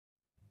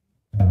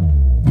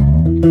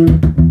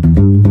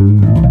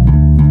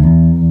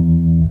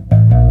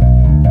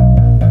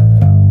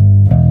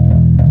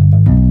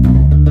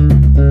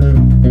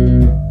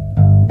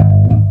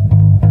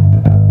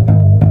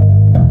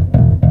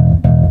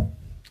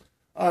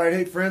Alright,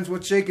 hey friends,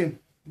 what's shaking?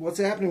 What's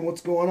happening?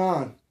 What's going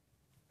on?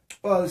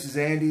 Well, this is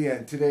Andy,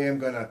 and today I'm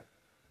going to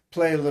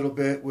play a little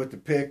bit with the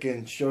pick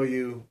and show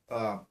you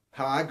how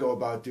I go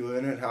about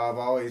doing it, how I've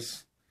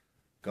always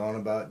gone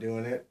about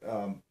doing it.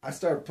 I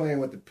started playing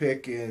with the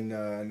pick in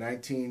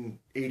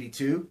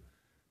 1982,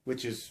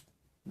 which is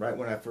right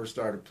when I first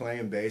started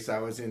playing bass. I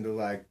was into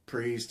like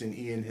Priest and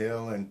Ian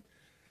Hill and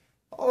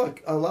a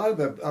lot of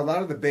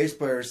the bass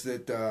players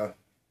that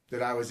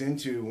I was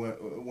into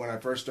when I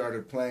first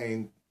started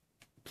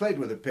played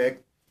with a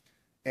pick,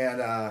 and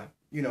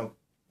you know,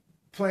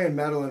 playing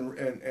metal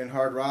and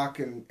hard rock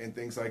and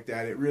things like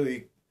that. It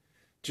really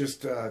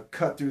just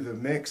cut through the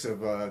mix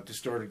of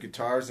distorted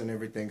guitars and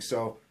everything.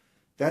 So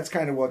that's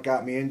kind of what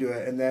got me into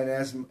it. And then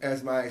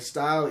as my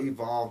style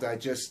evolved, I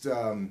just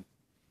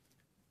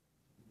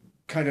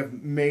kind of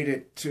made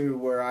it to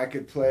where I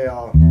could play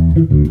all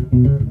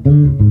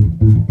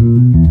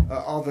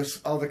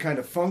the kind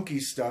of funky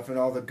stuff and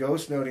all the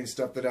ghost noting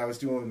stuff that I was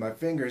doing with my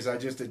fingers. I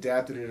just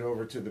adapted it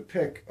over to the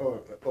pick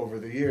over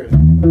the years.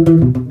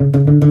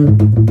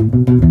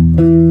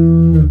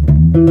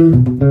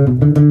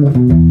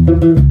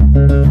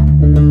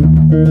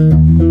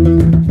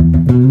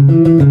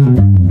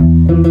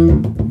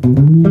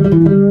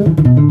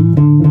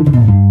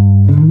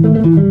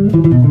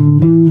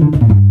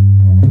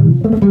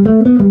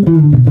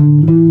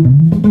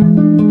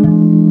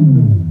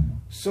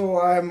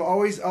 So I'm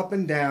always up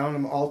and down,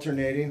 I'm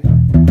alternating.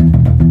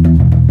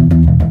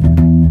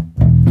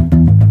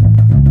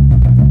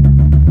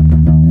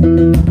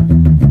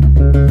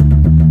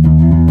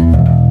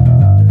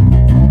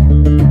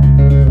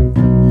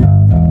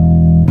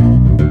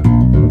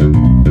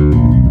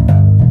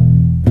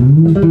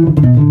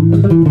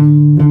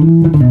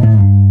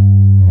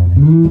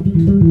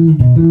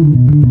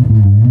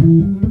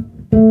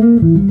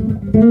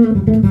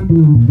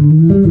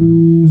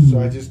 So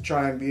I just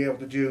try and be able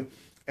to do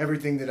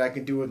everything that I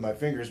can do with my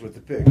fingers with the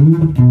pick.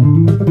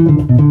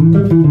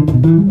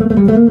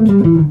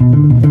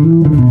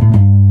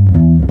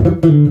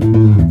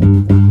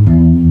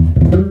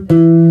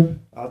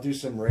 I'll do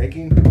some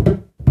raking.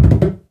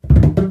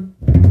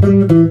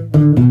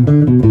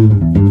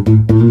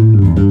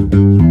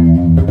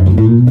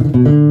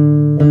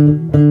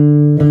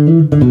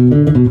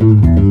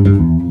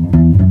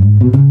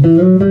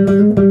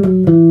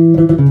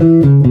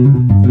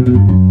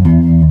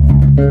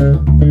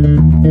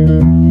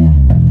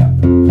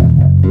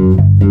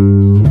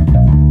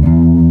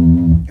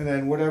 And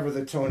then whatever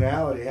the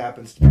tonality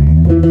happens to be.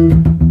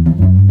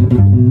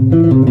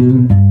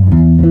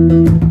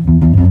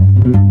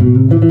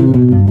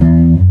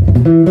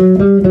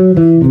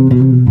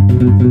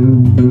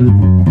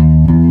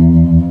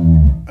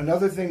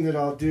 Another thing that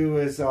I'll do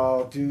is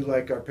I'll do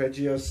like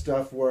arpeggio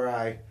stuff where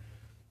I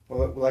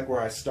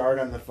start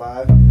on the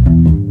 5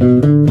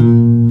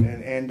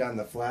 and end on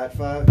the flat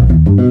 5.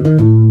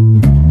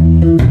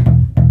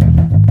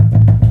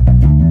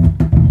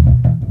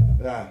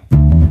 Yeah.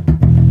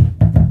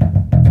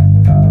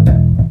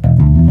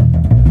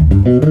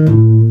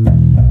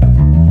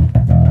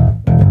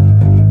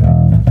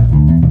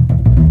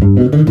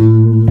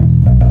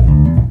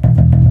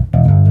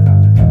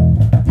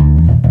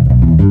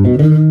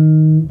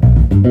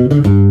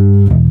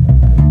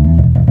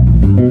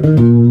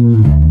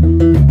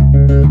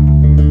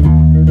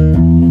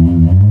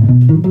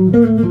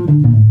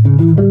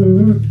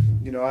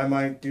 You know, I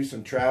might do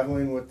some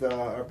traveling with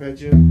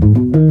arpeggio.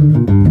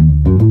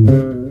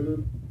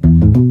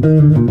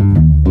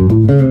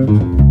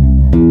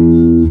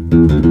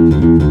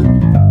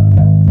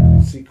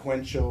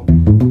 Sequential.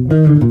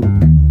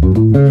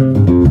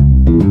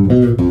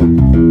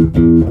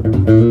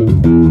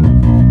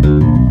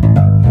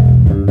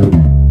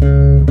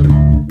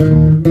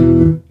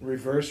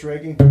 Reverse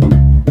raking.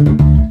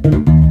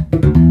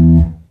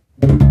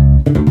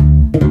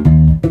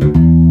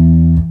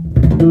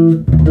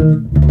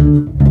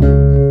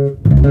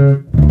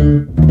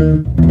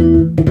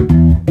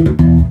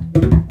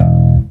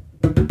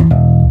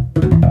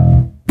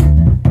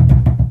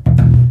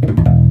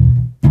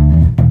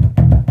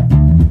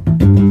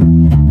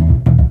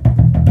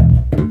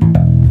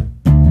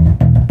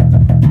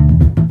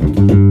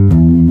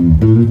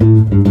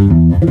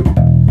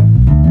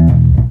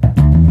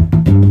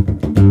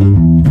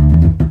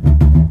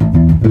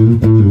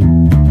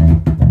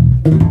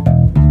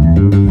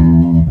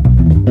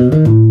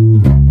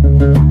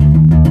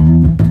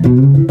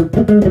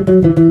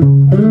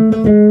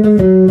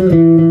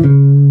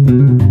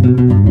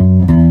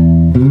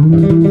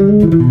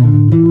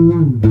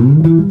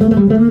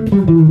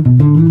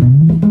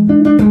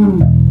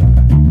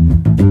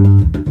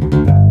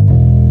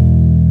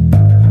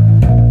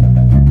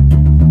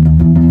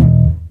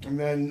 And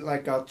then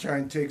like I'll try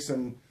and take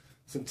some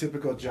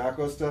typical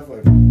Jocko stuff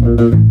like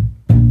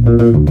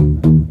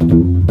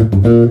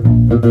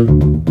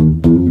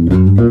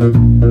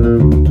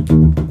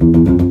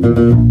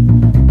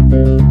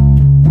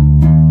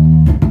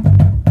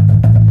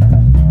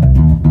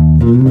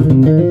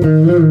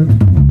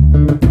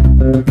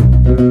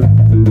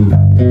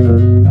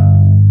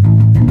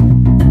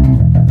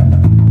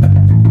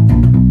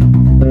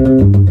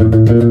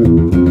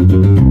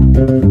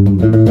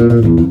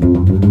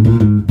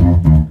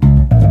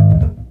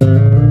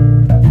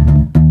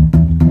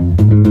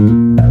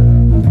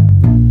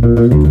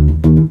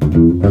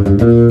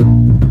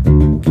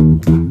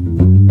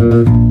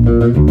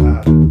So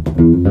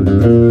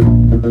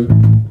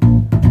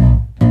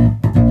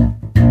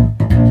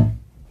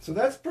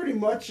that's pretty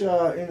much in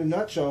a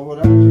nutshell what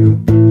I do.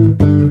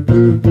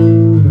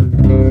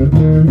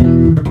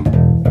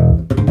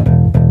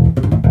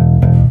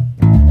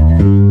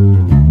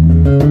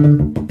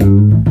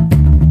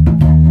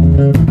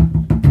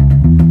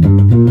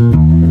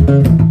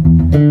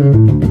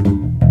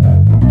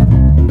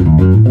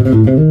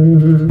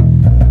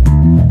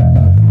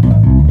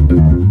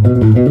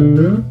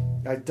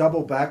 I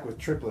double back with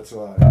triplets a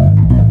lot.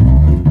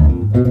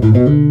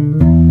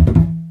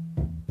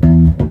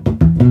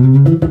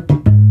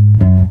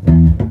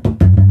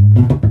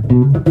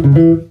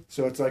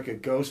 So it's like a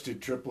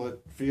ghosted triplet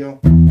feel.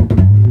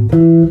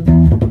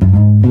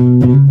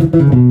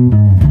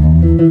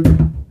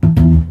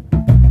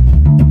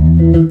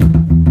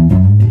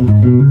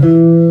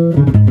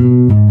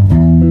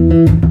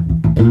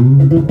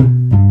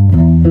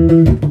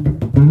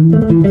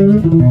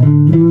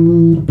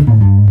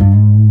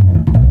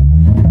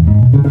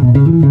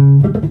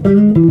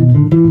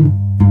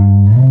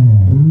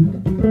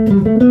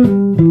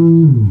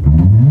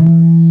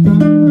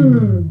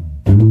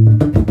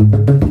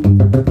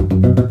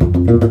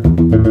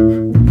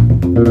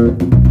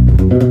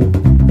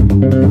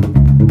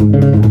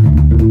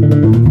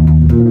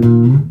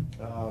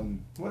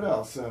 What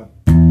else?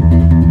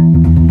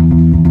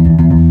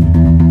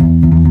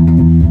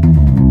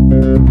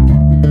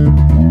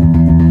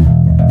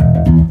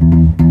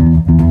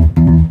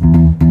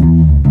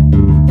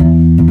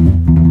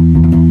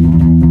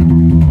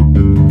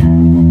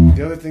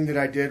 The other thing that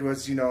I did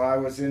was, I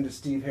was into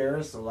Steve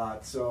Harris a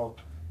lot, so,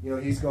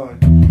 he's going.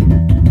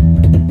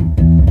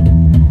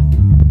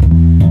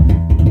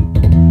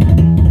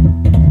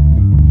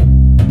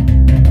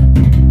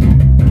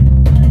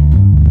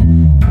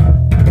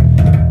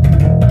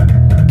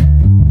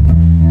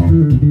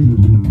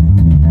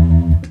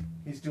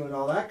 Doing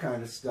all that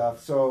kind of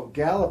stuff, so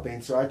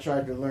galloping, so I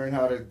tried to learn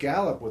how to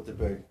gallop with the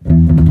pig.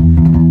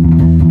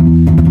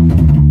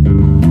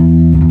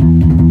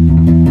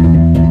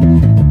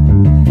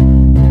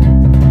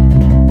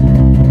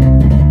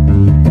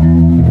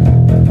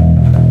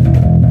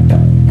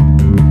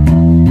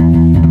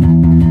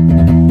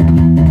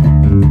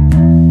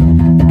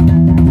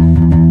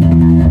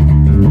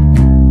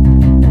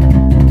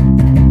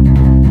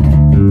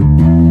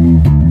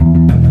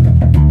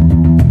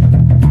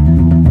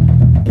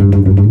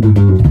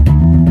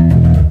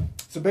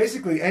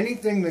 Basically,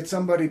 anything that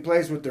somebody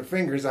plays with their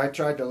fingers, I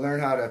tried to learn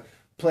how to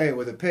play it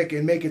with a pick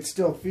and make it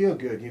still feel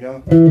good,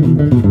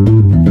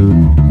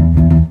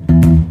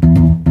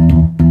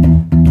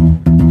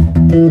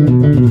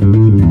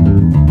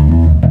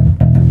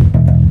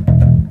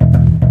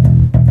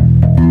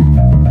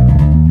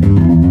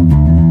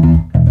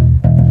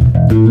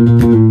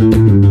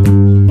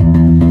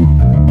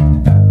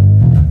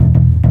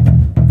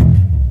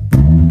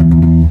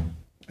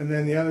 And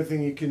then the other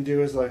thing you can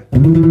do is like...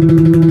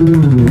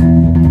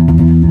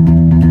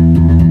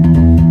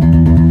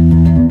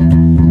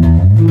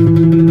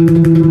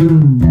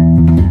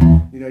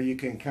 you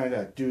can kind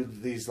of do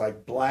these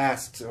like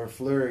blasts or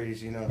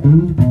flurries,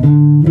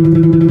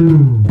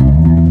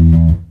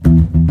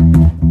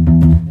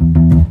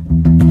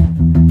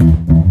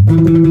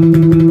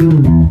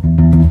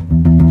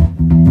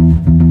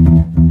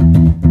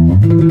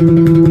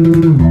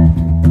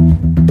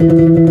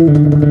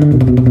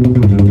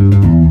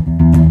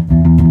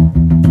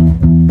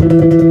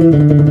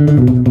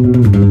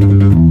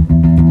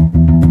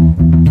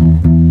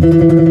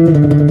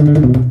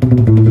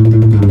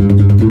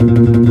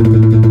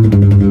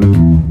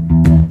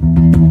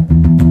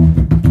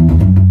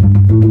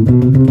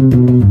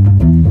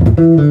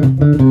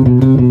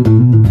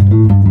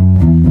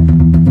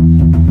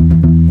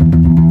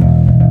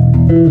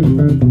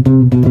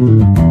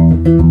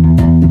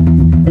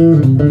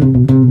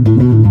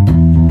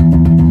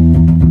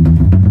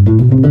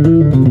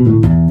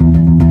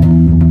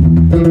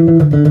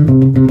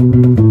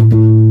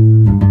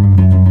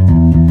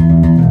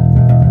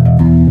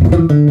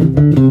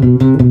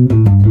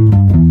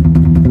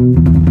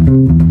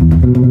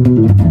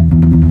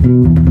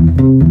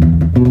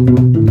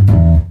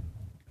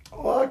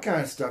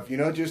 kind of stuff,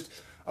 just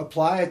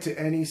apply it to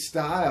any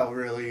style,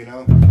 really,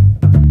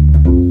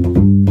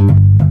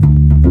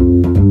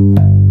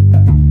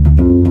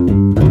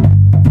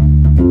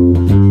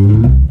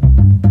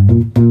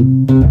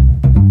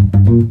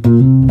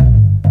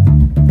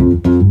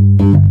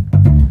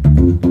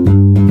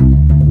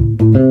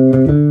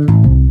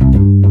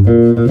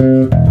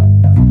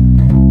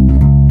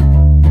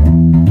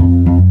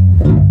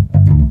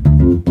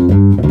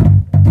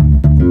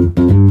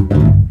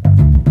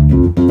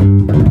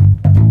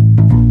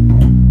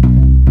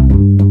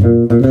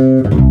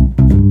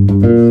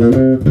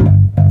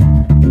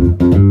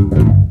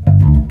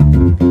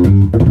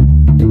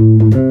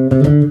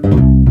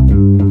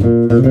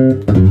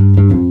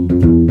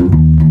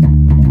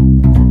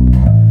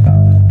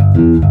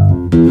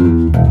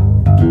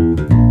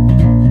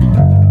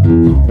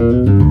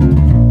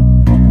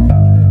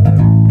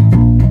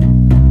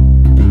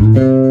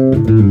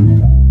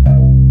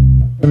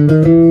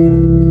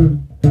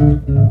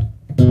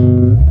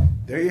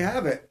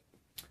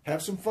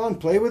 fun.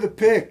 Play with a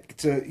pick.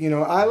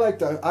 I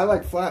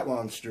like flat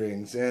wound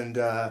strings, and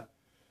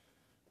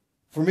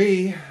for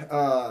me,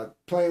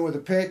 playing with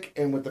a pick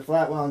and with the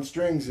flat wound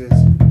strings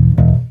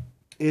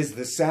is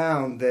the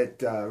sound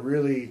that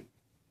really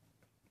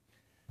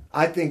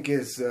I think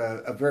is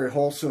a very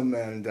wholesome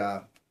and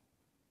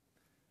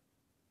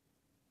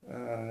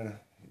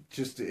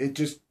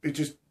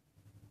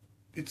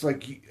it's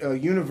like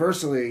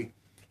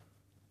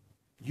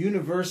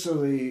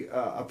universally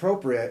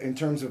appropriate in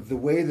terms of the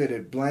way that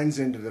it blends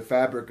into the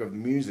fabric of the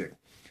music.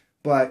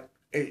 But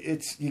I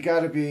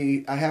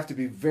have to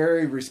be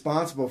very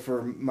responsible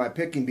for my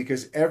picking,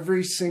 because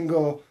every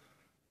single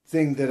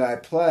thing that I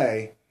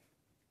play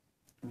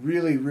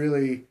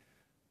really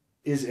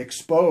is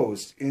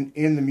exposed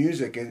in the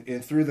music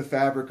and through the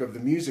fabric of the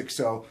music.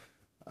 So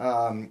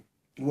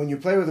when you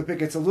play with a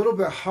pick, it's a little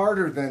bit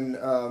harder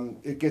than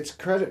it gets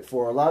credit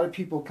for. A lot of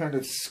people kind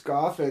of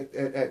scoff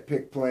at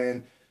pick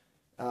playing,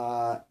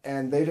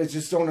 and they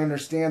just don't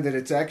understand that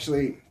it's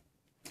actually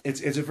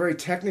it's a very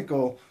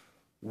technical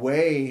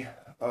way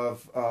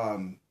of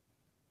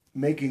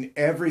making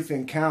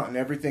everything count and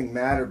everything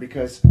matter,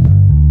 because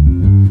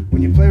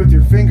when you play with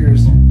your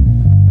fingers,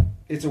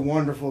 it's a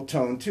wonderful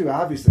tone too,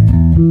 obviously.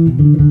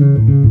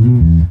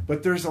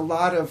 But there's a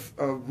lot of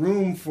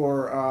room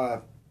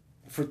for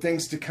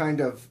things to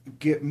kind of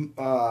get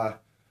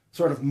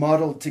sort of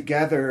muddled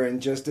together,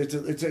 and just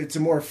it's a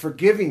more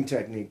forgiving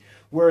technique.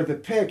 Where the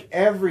pick,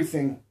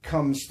 everything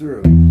comes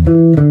through,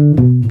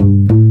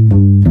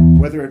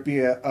 whether it be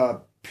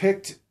a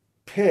picked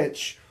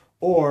pitch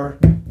or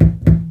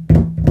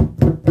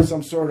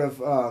some sort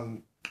of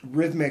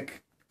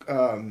rhythmic,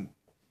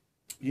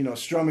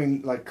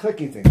 strumming, like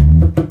clicking thing.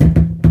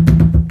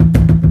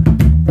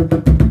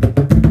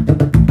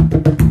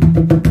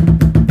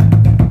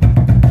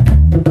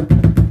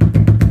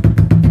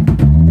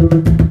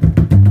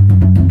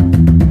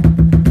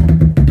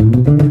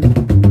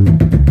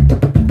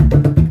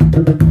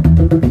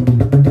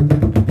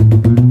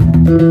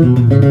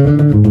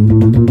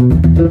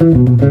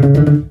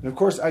 Of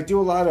course, I do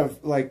a lot of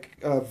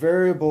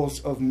variables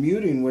of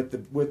muting with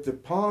the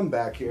palm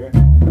back here,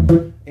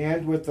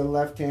 and with the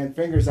left hand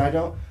fingers. I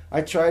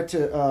try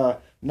to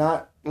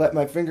not let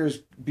my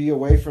fingers be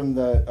away from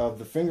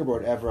the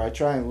fingerboard ever. I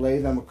try and lay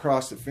them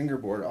across the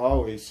fingerboard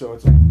always, so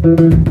it's.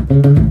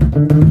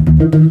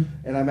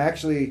 And I'm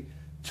actually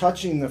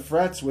touching the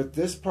frets with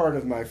this part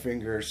of my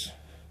fingers,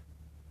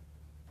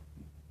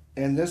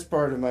 and this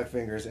part of my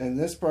fingers, and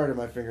this part of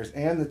my fingers,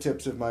 and the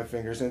tips of my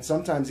fingers, and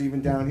sometimes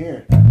even down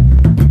here. I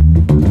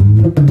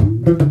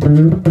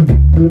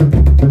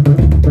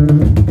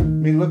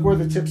mean, look where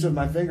the tips of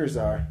my fingers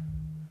are.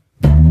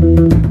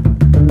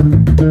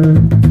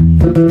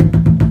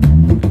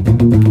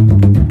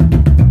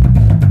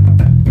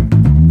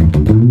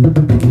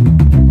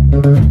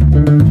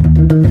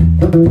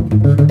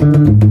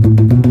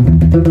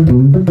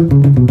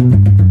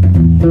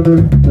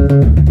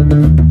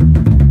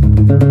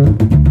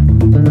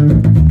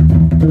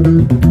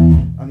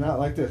 I'm not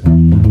like this. I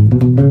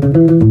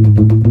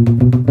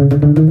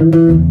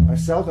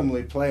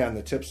seldomly play on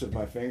the tips of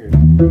my fingers.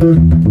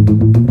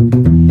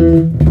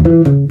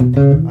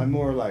 I'm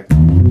more like.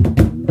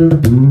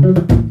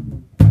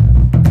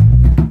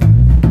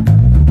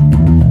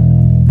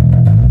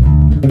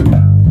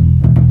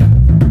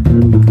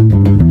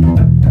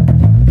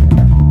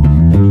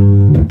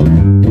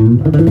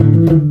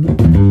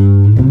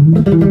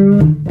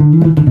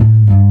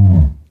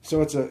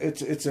 So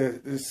it's a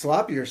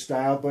sloppier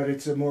style, but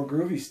it's a more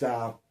groovy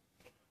style.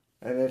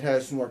 And it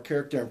has more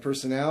character and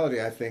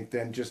personality, I think,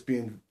 than just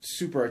being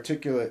super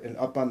articulate and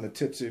up on the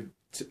tips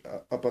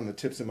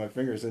of my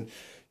fingers. And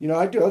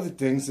I do other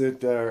things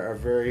that are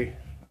very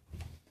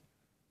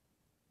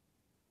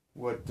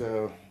what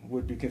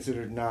would be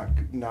considered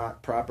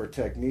not proper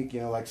technique.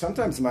 Like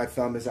sometimes my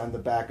thumb is on the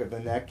back of the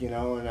neck, and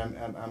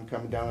I'm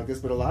coming down like this.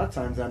 But a lot of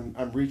times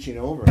I'm reaching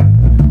over,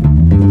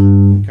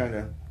 kind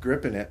of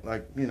gripping it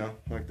like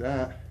like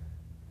that.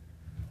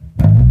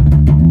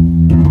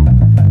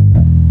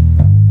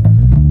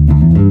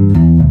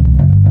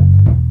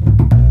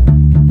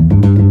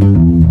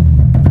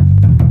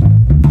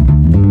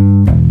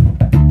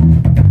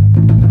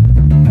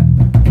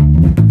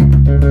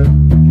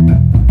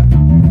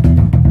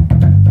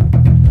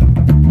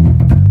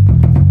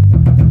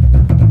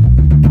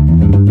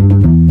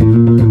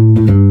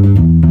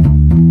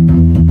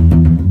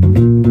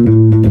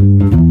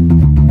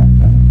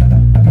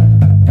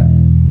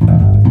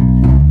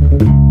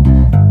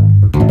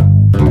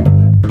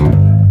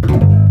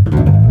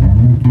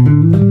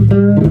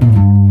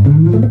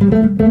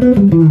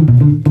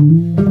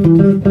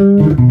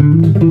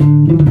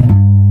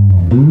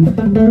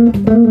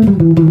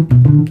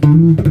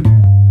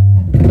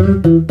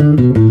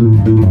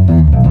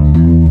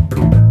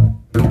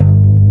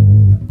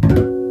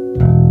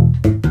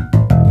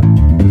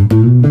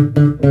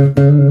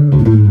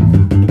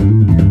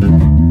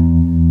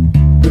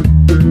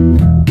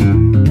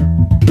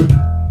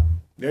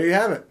 There you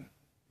have it.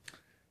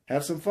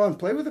 Have some fun.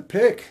 Play with a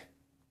pick.